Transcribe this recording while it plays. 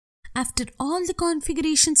After all the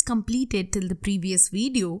configurations completed till the previous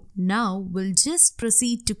video, now we'll just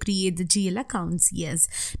proceed to create the GL accounts. Yes,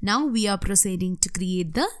 now we are proceeding to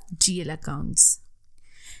create the GL accounts.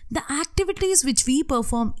 The activities which we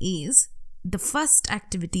perform is, the first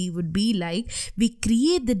activity would be like we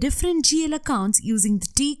create the different GL accounts using the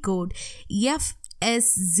T code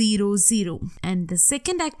FS00, and the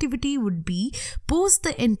second activity would be post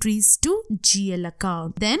the entries to GL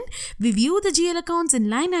account. Then we view the GL accounts in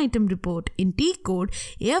line item report in T code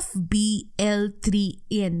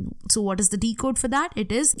FBL3N. So what is the T code for that?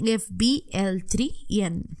 It is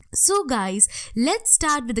FBL3N. So guys, let's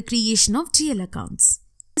start with the creation of GL accounts.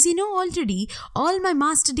 As you know already, all my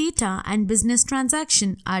master data and business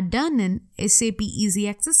transaction are done in SAP Easy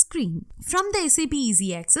Access screen. From the SAP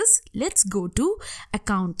Easy Access, let's go to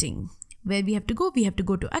accounting. Where we have to go? We have to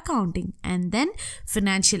go to accounting, and then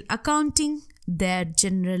financial accounting, their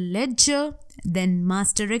general ledger, then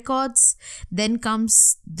master records, then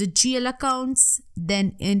comes the GL accounts,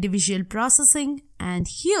 then individual processing, and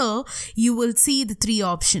here you will see the three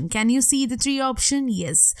options. Can you see the three options?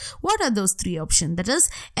 Yes. What are those three options? That is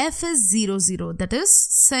FS00, that is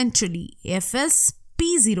centrally,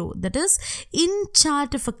 FSP0, that is in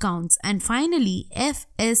chart of accounts, and finally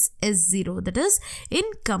FSS0, that is in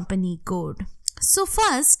company code. So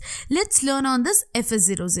first, let's learn on this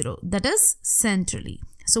FS00, that is centrally.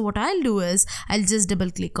 So what I'll do is, I'll just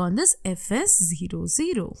double click on this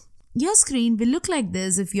FS00. Your screen will look like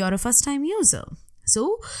this if you're a first time user.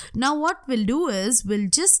 So now what we'll do is, we'll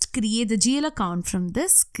just create the GL account from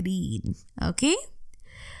this screen. Okay.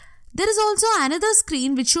 There is also another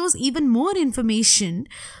screen which shows even more information.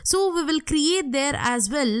 So we will create there as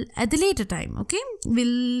well at the later time. Okay.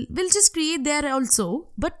 We'll just create there also,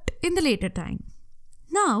 but in the later time.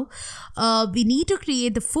 Now, we need to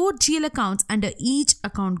create the 4 GL accounts under each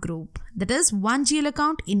account group. That is, 1 GL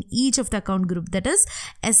account in each of the account group. That is,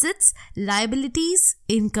 assets, liabilities,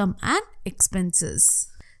 income and expenses.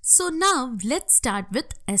 So now, let's start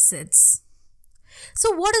with assets.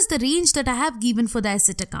 So what is the range that I have given for the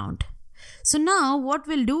asset account? So now what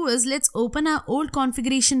we'll do is, let's open our old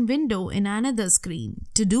configuration window in another screen.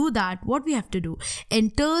 To do that, what we have to do?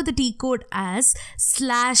 Enter the T code as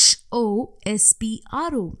 /OSPRO.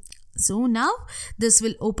 So now this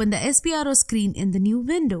will open the SPRO screen in the new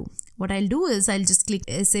window. What I'll do is, I'll just click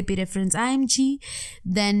SAP reference IMG,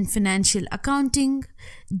 then financial accounting,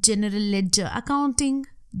 general ledger accounting,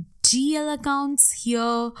 GL accounts,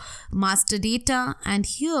 here master data, and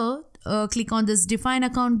here click on this define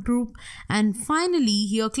account group, and finally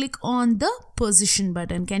here click on the position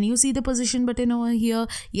button. Can you see the position button over here?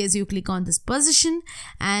 Yes, you click on this position,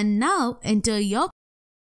 and now enter your.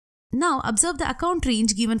 Now observe the account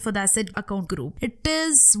range given for the asset account group. It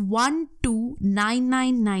is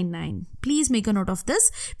 129999. Please make a note of this.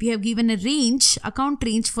 We have given a range, account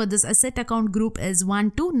range for this asset account group is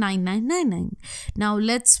 129999. Now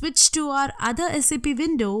let's switch to our other SAP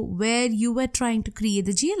window where you were trying to create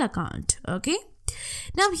the GL account. Okay.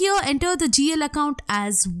 Now here enter the GL account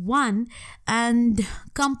as 1 and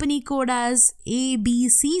company code as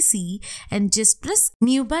ABCC, and just press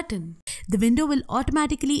new button. The window will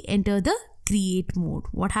automatically enter the create mode.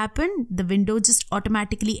 What happened? The window just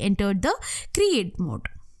automatically entered the create mode.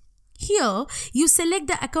 Here you select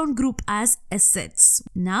the account group as assets.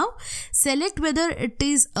 Now select whether it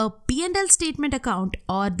is a P&L statement account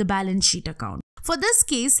or the balance sheet account. For this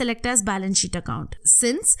case, select as balance sheet account,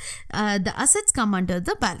 since the assets come under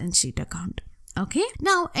the balance sheet account. Okay.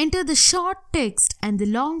 Now enter the short text and the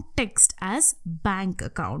long text as bank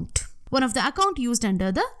account, one of the account used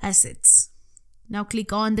under the assets. Now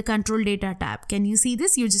click on the control data tab. Can you see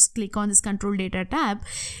this? You just click on this control data tab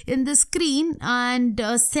in the screen and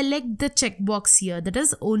select the checkbox here. That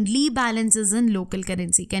is only balances in local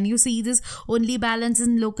currency. Can you see this? Only balance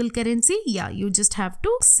in local currency? Yeah, you just have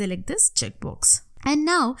to select this checkbox. And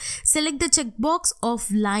now select the checkbox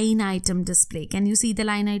of line item display. Can you see the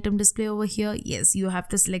line item display over here? Yes, you have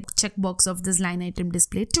to select checkbox of this line item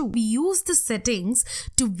display too. We use the settings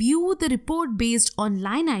to view the report based on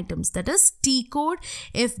line items, that is T code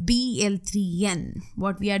FBL3N.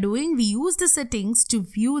 What we are doing, we use the settings to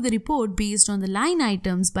view the report based on the line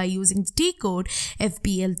items by using the T code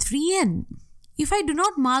FBL3N. If I do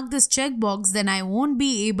not mark this checkbox, then I won't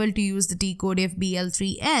be able to use the T code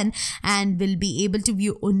FBL3N and will be able to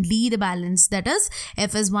view only the balance, that is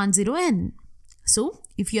FS10N. So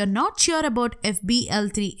if you are not sure about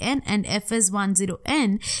FBL3N and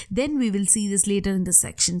FS10N, then we will see this later in the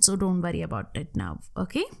section. So don't worry about it now.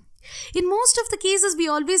 Okay. In most of the cases, we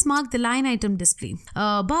always mark the line item display.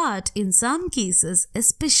 But in some cases,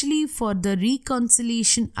 especially for the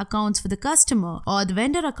reconciliation accounts for the customer or the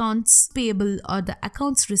vendor accounts payable or the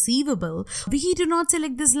accounts receivable, we do not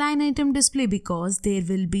select this line item display because there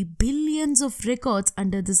will be billions of records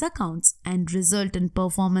under these accounts and result in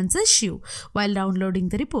performance issue while downloading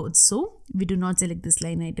the reports. So we do not select this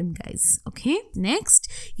line item, guys. Okay. Next,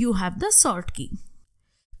 you have the sort key.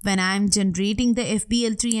 When I am generating the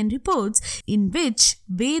FBL3N reports, in which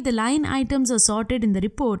way the line items are sorted in the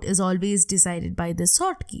report is always decided by the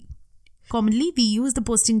sort key. Commonly, we use the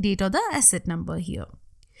posting date or the asset number here.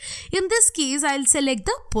 In this case, I'll select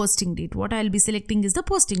the posting date. What I'll be selecting is the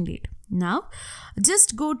posting date. Now,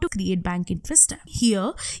 just go to Create Bank Interest tab.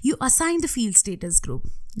 Here, you assign the field status group.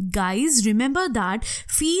 Guys, remember that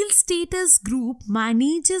field status group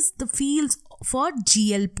manages the fields for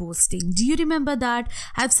GL posting. Do you remember that?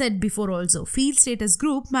 I've said before also, field status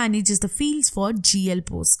group manages the fields for GL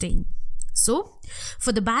posting. So,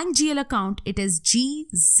 for the bank GL account, it is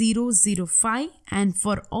G005, and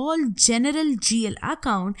for all general GL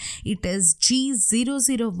account, it is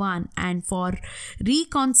G001, and for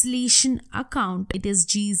reconciliation account, it is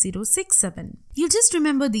G067. You just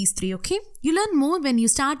remember these three, okay? You learn more when you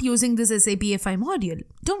start using this SAP FI module.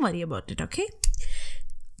 Don't worry about it, okay?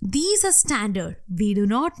 These are standard. We do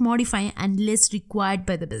not modify unless required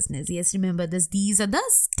by the business. Yes, remember this. These are the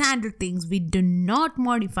standard things. We do not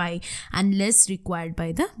modify unless required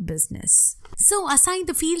by the business. So assign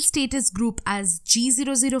the field status group as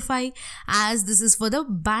G005 as this is for the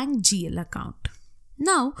bank GL account.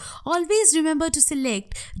 Now, always remember to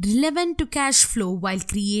select relevant to cash flow while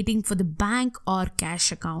creating for the bank or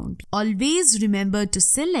cash account. Always remember to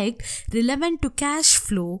select relevant to cash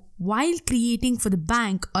flow while creating for the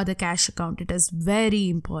bank or the cash account. It is very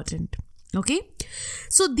important. Okay.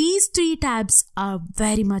 So these three tabs are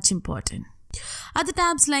very much important. Other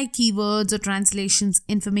tabs like keywords or translations,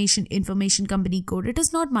 information company code, it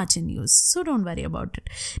is not much in use. So don't worry about it.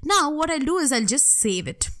 Now, what I'll do is I'll just save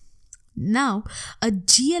it. Now, a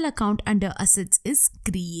GL account under assets is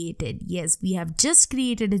created. Yes, we have just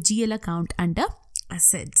created a GL account under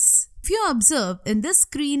assets. If you observe in this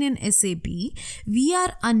screen in SAP, we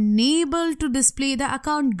are unable to display the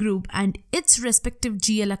account group and its respective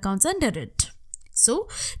GL accounts under it. So,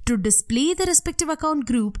 to display the respective account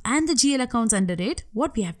group and the GL accounts under it,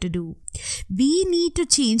 what we have to do? We need to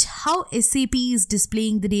change how SAP is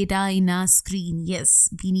displaying the data in our screen.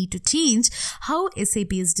 Yes, we need to change how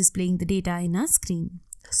SAP is displaying the data in our screen.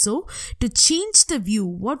 So, to change the view,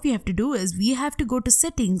 what we have to do is we have to go to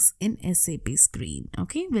settings in SAP screen.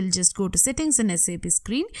 Okay, we'll just go to settings in SAP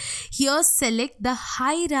screen. Here, select the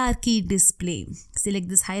hierarchy display. Select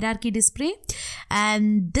this hierarchy display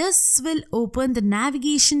and this will open the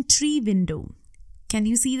navigation tree window. Can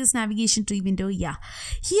you see this navigation tree window? Yeah.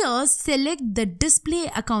 Here, select the display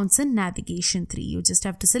accounts in navigation tree. You just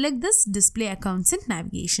have to select this display accounts in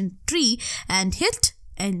navigation tree and hit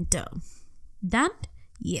enter. Done?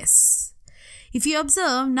 Yes. If you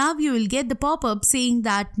observe, now you will get the pop-up saying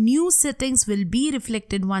that new settings will be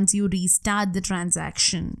reflected once you restart the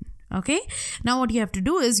transaction. Okay. Now what you have to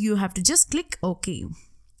do is you have to just click OK.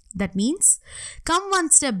 That means come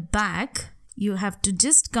one step back. You have to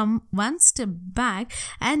just come one step back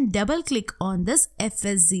and double click on this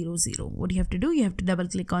FS00. What you have to do? You have to double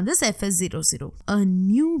click on this FS00. A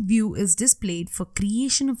new view is displayed for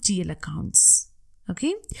creation of GL accounts.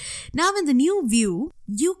 Okay. Now in the new view,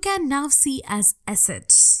 you can now see as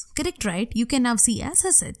assets. Correct, right? You can now see as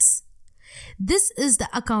assets. This is the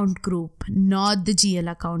account group, not the GL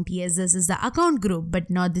account. Yes, this is the account group, but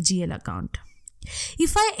not the GL account.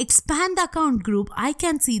 If I expand the account group, I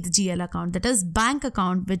can see the GL account, that is bank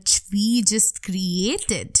account, which we just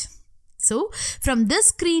created. So from this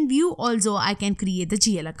screen view also, I can create the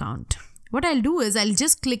GL account. What I'll do is I'll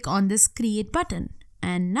just click on this create button.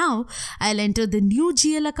 And now I'll enter the new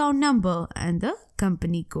GL account number and the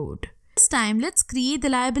company code. This time, let's create the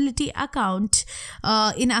liability account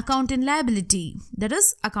in account and liability, that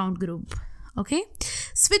is account group. Okay.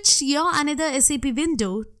 Switch your another SAP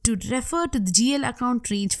window to refer to the GL account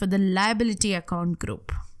range for the liability account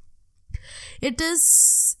group. It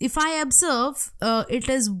is, if I observe, it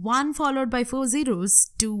is 1 followed by 4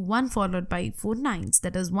 zeros to 1 followed by 4 nines.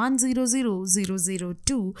 That is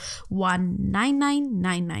 100,002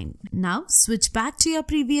 19999. Now switch back to your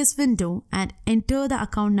previous window and enter the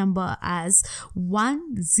account number as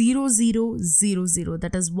 10000.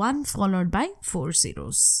 That is 1 followed by 4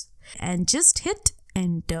 zeros. And just hit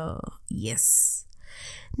enter. Yes.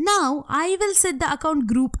 Now, I will set the account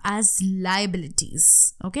group as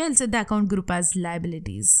liabilities. Okay, I'll set the account group as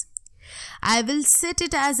liabilities. I will set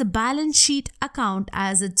it as a balance sheet account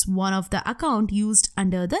as it's one of the account used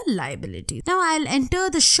under the liability. Now I'll enter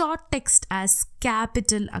the short text as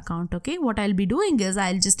capital account. Okay, what I'll be doing is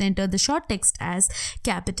I'll just enter the short text as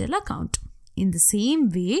capital account. In the same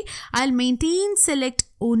way, I'll maintain select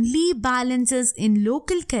only balances in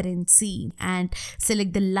local currency and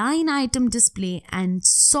select the line item display and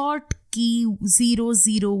sort key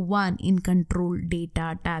 001 in control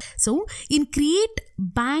data tab. So in create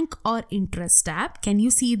bank or interest tab, can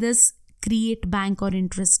you see this? Create bank or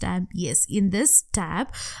interest tab? Yes, in this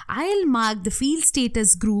tab, I'll mark the field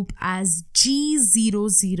status group as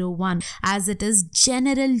G001 as it is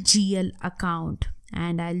general GL account,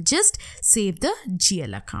 and I'll just save the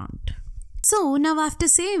GL account. So now after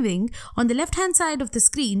saving, on the left hand side of the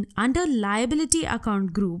screen under liability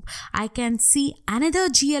account group, I can see another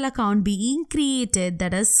GL account being created,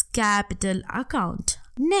 that is capital account.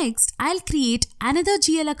 Next, I'll create another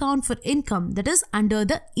GL account for income, that is under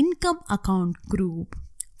the income account group.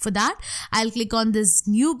 For that, I'll click on this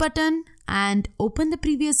new button and open the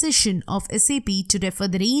previous session of SAP to refer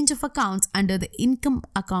the range of accounts under the income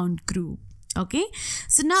account group. Okay,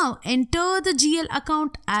 so now enter the GL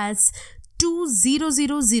account as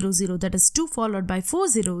 20000, that is 2 followed by 4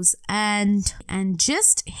 zeros, and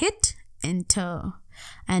just hit enter.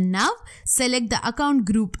 And now select the account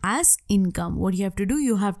group as income. What you have to do,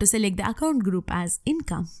 you have to select the account group as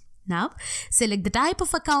income. Now select the type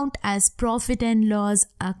of account as profit and loss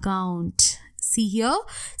account. See here,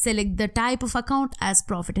 select the type of account as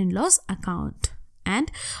profit and loss account.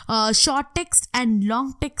 And short text and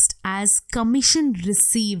long text as commission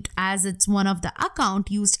received as it's one of the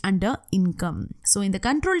account used under income. So in the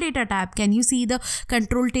control data tab, can you see the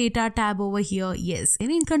control data tab over here? Yes,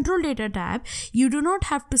 and in control data tab, you do not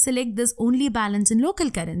have to select this only balance in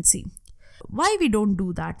local currency. Why we don't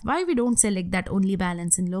do that? Why we don't select that only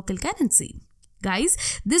balance in local currency? Guys,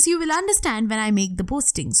 this you will understand when I make the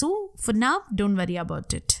posting. So for now, don't worry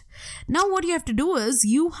about it. Now what you have to do is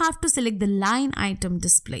you have to select the line item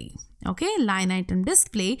display. Okay, line item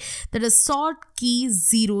display, that is sort key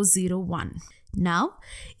 001. Now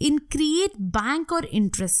in create bank or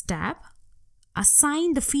interest tab,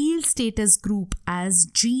 assign the field status group as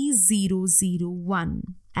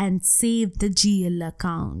G001 and save the GL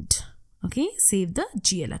account. Okay, save the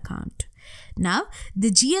GL account. Now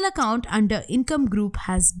the GL account under income group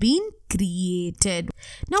has been created.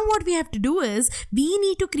 Now what we have to do is we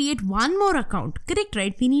need to create one more account. Correct,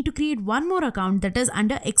 right? We need to create one more account, that is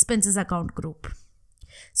under expenses account group.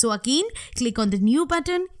 So again, click on the new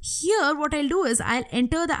button. Here what I'll do is I'll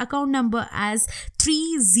enter the account number as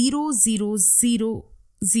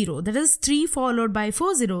 30000. That is 3 followed by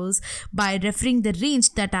 4 zeros by referring the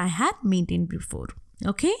range that I had maintained before.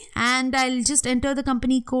 Okay, and I'll just enter the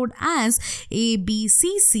company code as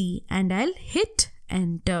ABCC and I'll hit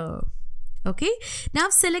enter. Okay, now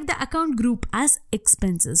select the account group as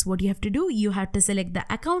expenses. What you have to do, you have to select the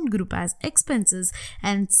account group as expenses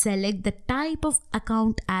and select the type of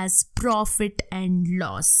account as profit and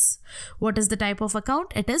loss. What is the type of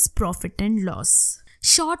account? It is profit and loss.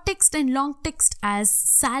 Short text and long text as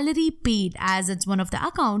salary paid as it's one of the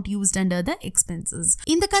account used under the expenses.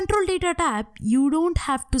 In the control data tab, you don't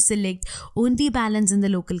have to select only balance in the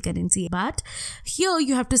local currency, but here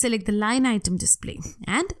you have to select the line item display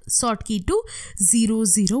and sort key to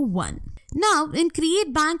 001. Now in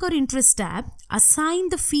create bank or interest tab, assign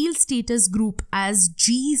the field status group as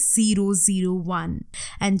G001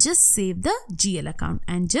 and just save the GL account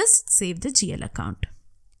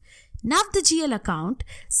Now the GL account,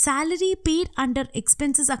 salary paid under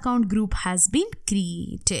expenses account group has been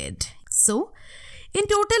created. So in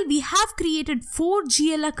total, we have created 4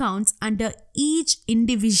 GL accounts under each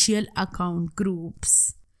individual account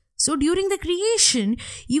groups. So during the creation,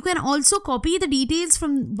 you can also copy the details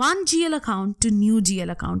from one GL account to new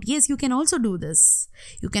GL account. Yes, you can also do this.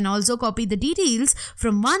 You can also copy the details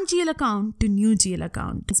from one GL account to new GL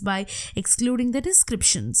account by excluding the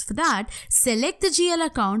descriptions. For that, select the GL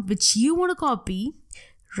account which you want to copy,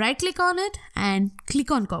 right click on it and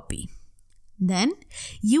click on copy. Then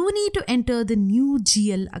you need to enter the new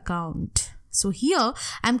GL account. So here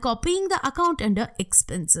I'm copying the account under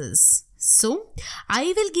expenses. So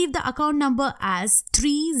I will give the account number as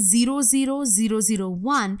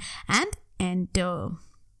 300001 and enter.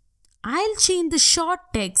 I'll change the short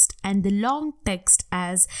text and the long text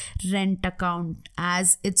as rent account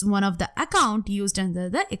as it's one of the account used under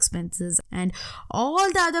the expenses, and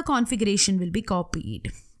all the other configuration will be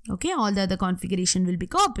copied. Okay, all the other configuration will be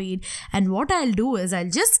copied, and what I'll do is I'll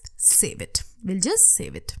just save it. We'll just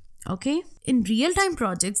save it. Okay, in real-time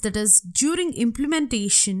projects, that is during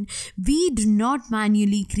implementation, we do not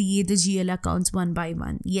manually create the GL accounts one by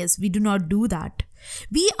one. Yes, we do not do that.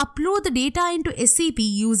 We upload the data into SAP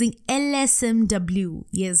using LSMW.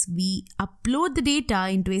 Yes, we upload the data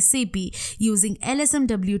into SAP using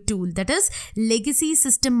LSMW tool, that is Legacy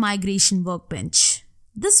System Migration Workbench.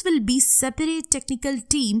 This will be separate technical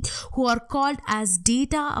team who are called as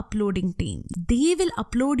data uploading team. They will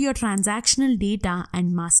upload your transactional data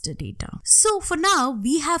and master data. So for now,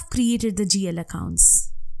 we have created the GL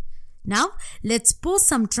accounts. Now let's post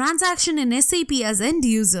some transaction in SAP as end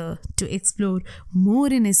user to explore more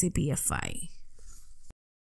in SAP FI.